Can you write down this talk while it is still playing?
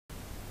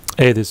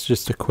Hey, this is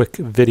just a quick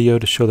video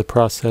to show the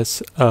process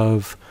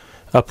of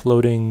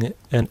uploading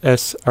an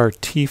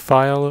SRT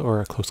file or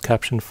a closed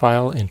caption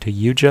file into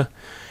YuJa.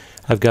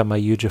 I've got my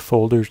YuJa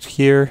folders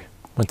here.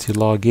 Once you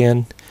log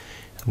in,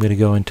 I'm going to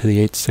go into the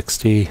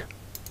 860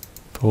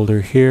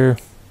 folder here.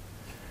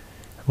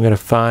 I'm going to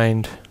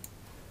find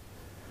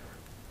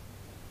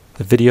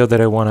the video that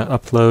I want to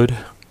upload.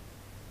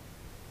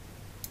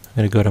 I'm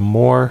going to go to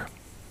More.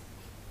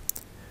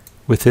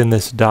 Within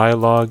this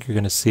dialog, you're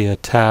going to see a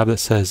tab that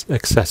says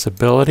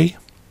Accessibility.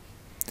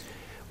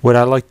 What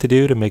I like to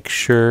do to make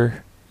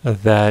sure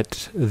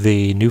that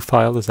the new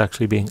file is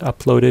actually being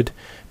uploaded,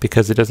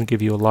 because it doesn't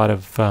give you a lot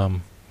of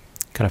kind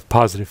of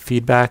positive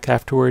feedback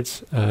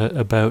afterwards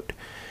about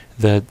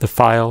the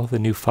file, the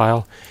new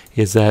file,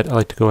 is that I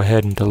like to go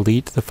ahead and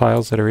delete the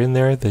files that are in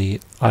there,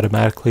 the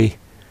automatically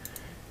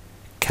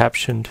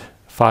captioned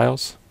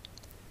files.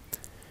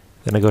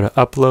 Then I go to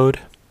Upload,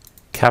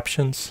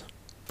 Captions.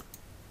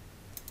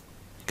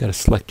 Got to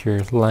select your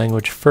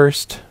language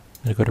first.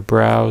 I'm going to go to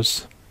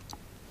Browse.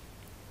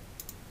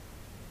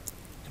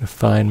 I'm going to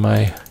find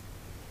my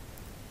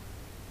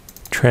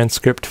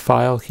transcript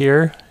file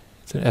here.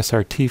 It's an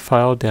SRT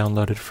file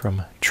downloaded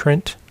from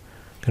Trint.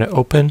 I'm going to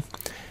open.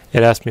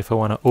 It asks me if I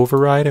want to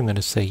override. I'm going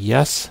to say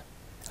yes.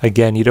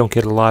 Again, you don't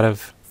get a lot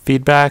of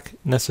feedback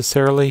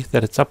necessarily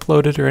that it's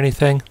uploaded or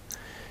anything.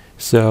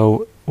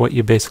 So what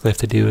you basically have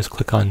to do is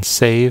click on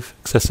Save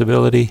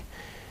Accessibility,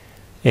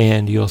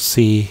 and you'll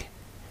see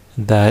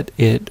that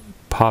it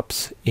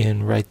pops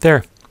in right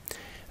there.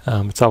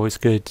 It's always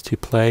good to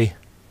play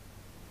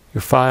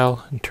your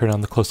file and turn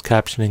on the closed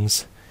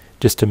captionings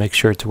just to make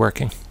sure it's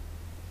working.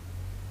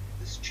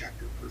 This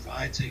chapter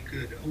provides a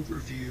good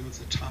overview of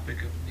the topic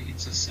of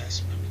needs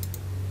assessment.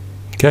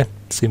 Okay,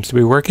 seems to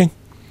be working,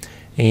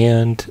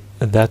 and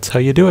that's how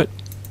you do it.